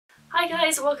Hi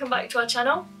guys, welcome back to our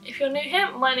channel. If you're new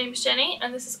here, my name's Jenny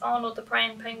and this is Arnold the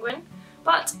praying penguin.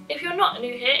 But if you're not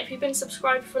new here, if you've been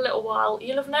subscribed for a little while,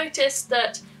 you'll have noticed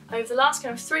that over the last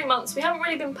kind of 3 months we haven't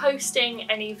really been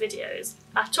posting any videos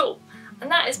at all.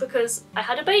 And that is because I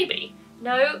had a baby.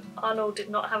 No, Arnold did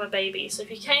not have a baby, so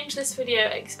if you came to this video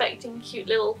expecting cute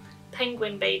little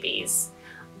penguin babies,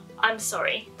 I'm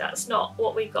sorry, that's not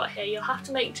what we've got here. You'll have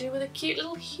to make do with a cute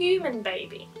little human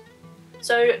baby.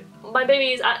 So my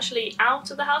baby is actually out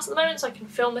of the house at the moment, so I can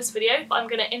film this video, but I'm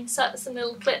going to insert some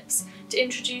little clips to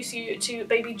introduce you to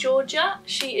baby Georgia.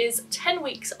 She is 10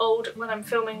 weeks old when I'm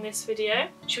filming this video.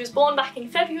 She was born back in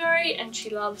February and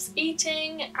she loves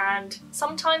eating and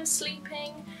sometimes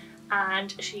sleeping,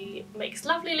 and she makes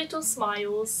lovely little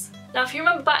smiles. Now if you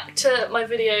remember back to my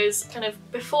videos kind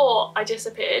of before I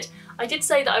disappeared, I did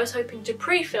say that I was hoping to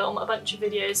pre-film a bunch of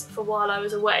videos for while I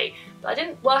was away, but I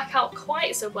didn't work out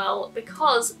quite so well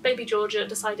because baby Georgia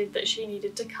decided that she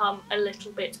needed to come a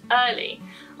little bit early.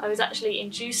 I was actually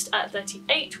induced at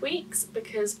 38 weeks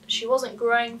because she wasn't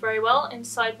growing very well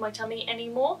inside my tummy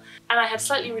anymore, and I had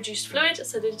slightly reduced fluid,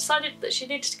 so they decided that she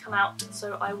needed to come out,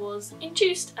 so I was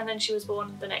induced and then she was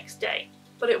born the next day.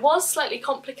 But it was slightly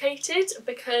complicated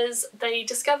because they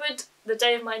discovered the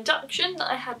day of my induction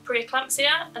that I had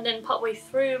preeclampsia, and then partway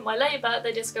through my labour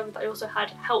they discovered that I also had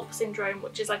HELLP syndrome,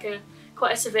 which is like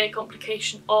quite a severe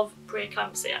complication of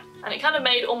preeclampsia. And it kind of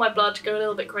made all my blood go a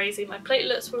little bit crazy. My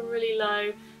platelets were really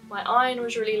low, my iron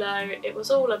was really low, it was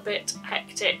all a bit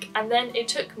hectic, and then it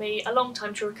took me a long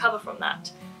time to recover from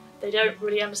that. They don't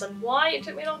really understand why it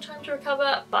took me a long time to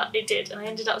recover, but it did, and I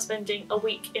ended up spending a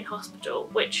week in hospital,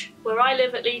 which, where I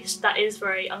live at least, that is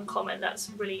very uncommon. That's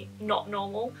really not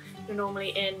normal. You're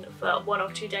normally in for 1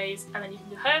 or 2 days and then you can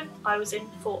go home. I was in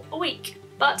for a week.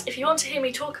 But if you want to hear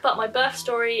me talk about my birth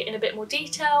story in a bit more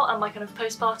detail and my kind of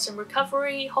postpartum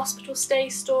recovery, hospital stay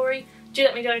story, do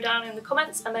let me know down in the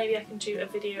comments and maybe I can do a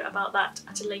video about that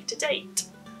at a later date.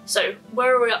 So,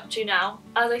 where are we up to now?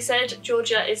 As I said,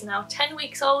 Georgia is now 10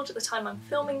 weeks old at the time I'm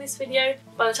filming this video.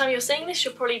 By the time you're seeing this,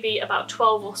 she'll probably be about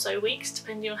 12 or so weeks,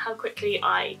 depending on how quickly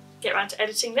I get around to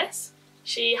editing this.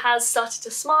 She has started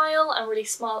to smile and really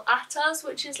smile at us,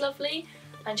 which is lovely.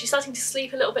 And she's starting to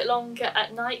sleep a little bit longer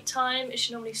at night time.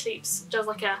 She normally does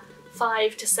like a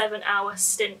 5 to 7 hour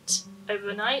stint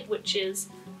overnight, which is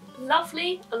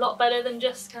lovely. A lot better than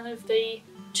just kind of the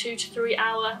 2 to 3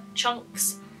 hour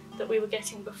chunks that we were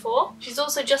getting before. She's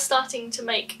also just starting to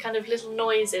make kind of little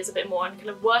noises a bit more and kind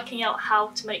of working out how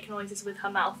to make noises with her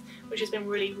mouth, which has been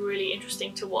really, really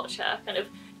interesting to watch her kind of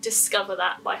discover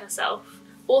that by herself.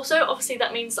 Also, obviously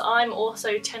that means that I'm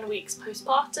also 10 weeks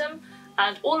postpartum,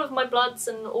 and all of my bloods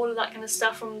and all of that kind of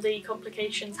stuff from the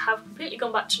complications have completely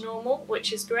gone back to normal,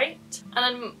 which is great.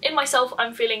 And in myself,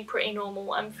 I'm feeling pretty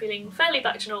normal. I'm feeling fairly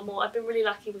back to normal. I've been really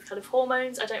lucky with kind of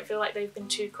hormones. I don't feel like they've been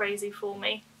too crazy for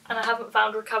me. And I haven't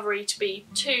found recovery to be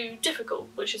too difficult,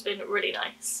 which has been really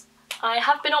nice. I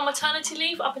have been on maternity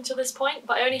leave up until this point,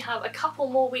 but I only have a couple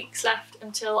more weeks left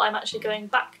until I'm actually going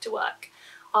back to work.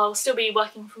 I'll still be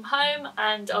working from home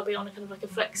and I'll be on a kind of like a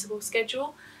flexible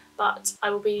schedule, but I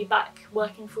will be back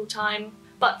working full time.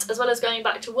 But as well as going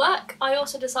back to work, I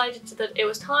also decided that it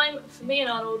was time for me and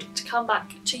Arnold to come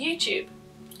back to YouTube.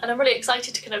 And I'm really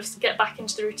excited to kind of get back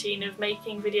into the routine of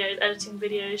making videos, editing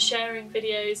videos, sharing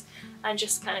videos, and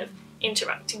just kind of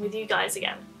interacting with you guys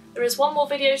again. There is one more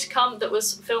video to come that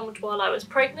was filmed while I was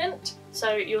pregnant,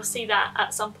 so you'll see that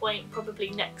at some point, probably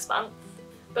next month.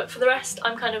 But for the rest,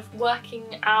 I'm kind of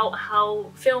working out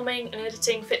how filming and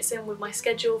editing fits in with my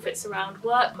schedule, fits around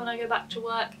work when I go back to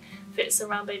work, fits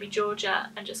around baby Georgia,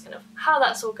 and just kind of how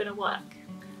that's all going to work.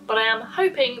 But I am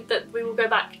hoping that we will go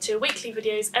back to weekly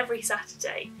videos every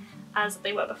Saturday as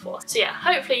they were before. So yeah,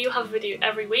 hopefully you'll have a video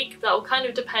every week. That will kind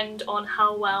of depend on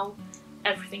how well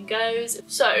everything goes.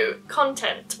 So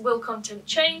content, will content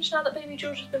change now that baby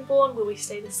Georgia's been born? Will we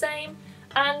stay the same?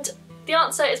 And the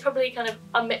answer is probably kind of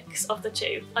a mix of the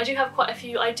two. I do have quite a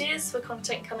few ideas for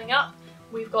content coming up.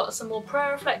 We've got some more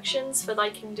prayer reflections for Thy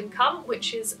Kingdom Come,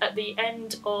 which is at the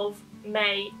end of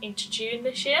May into June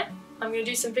this year. I'm going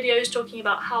to do some videos talking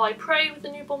about how I pray with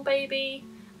the newborn baby,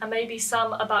 and maybe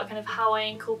some about kind of how I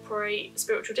incorporate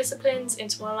spiritual disciplines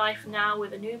into my life now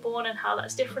with a newborn and how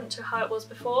that's different to how it was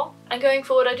before. And going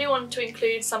forward, I do want to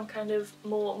include some kind of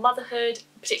more motherhood,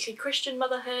 particularly Christian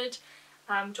motherhood,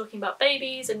 talking about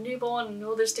babies and newborn and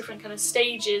all those different kind of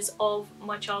stages of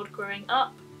my child growing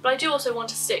up. But I do also want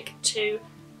to stick to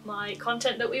my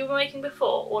content that we were making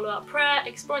before, all about prayer,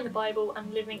 exploring the Bible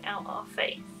and living out our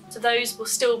faith. So those will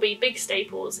still be big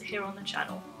staples here on the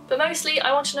channel. But mostly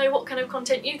I want to know what kind of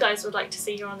content you guys would like to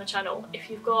see here on the channel. If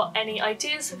you've got any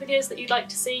ideas for videos that you'd like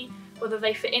to see, whether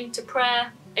they fit into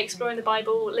prayer, exploring the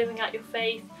Bible, living out your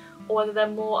faith, or whether they're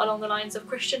more along the lines of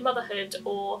Christian motherhood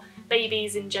or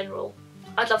babies in general.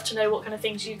 I'd love to know what kind of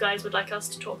things you guys would like us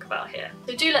to talk about here.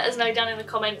 So do let us know down in the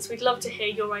comments. We'd love to hear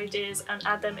your ideas and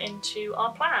add them into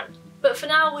our plan. But for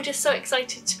now, we're just so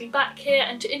excited to be back here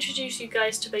and to introduce you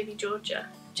guys to baby Georgia.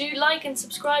 Do like and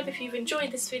subscribe if you've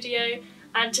enjoyed this video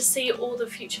and to see all the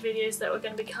future videos that are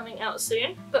going to be coming out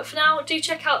soon. But for now, do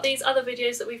check out these other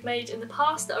videos that we've made in the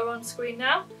past that are on screen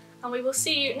now, and we will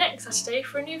see you next Saturday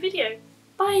for a new video.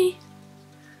 Bye!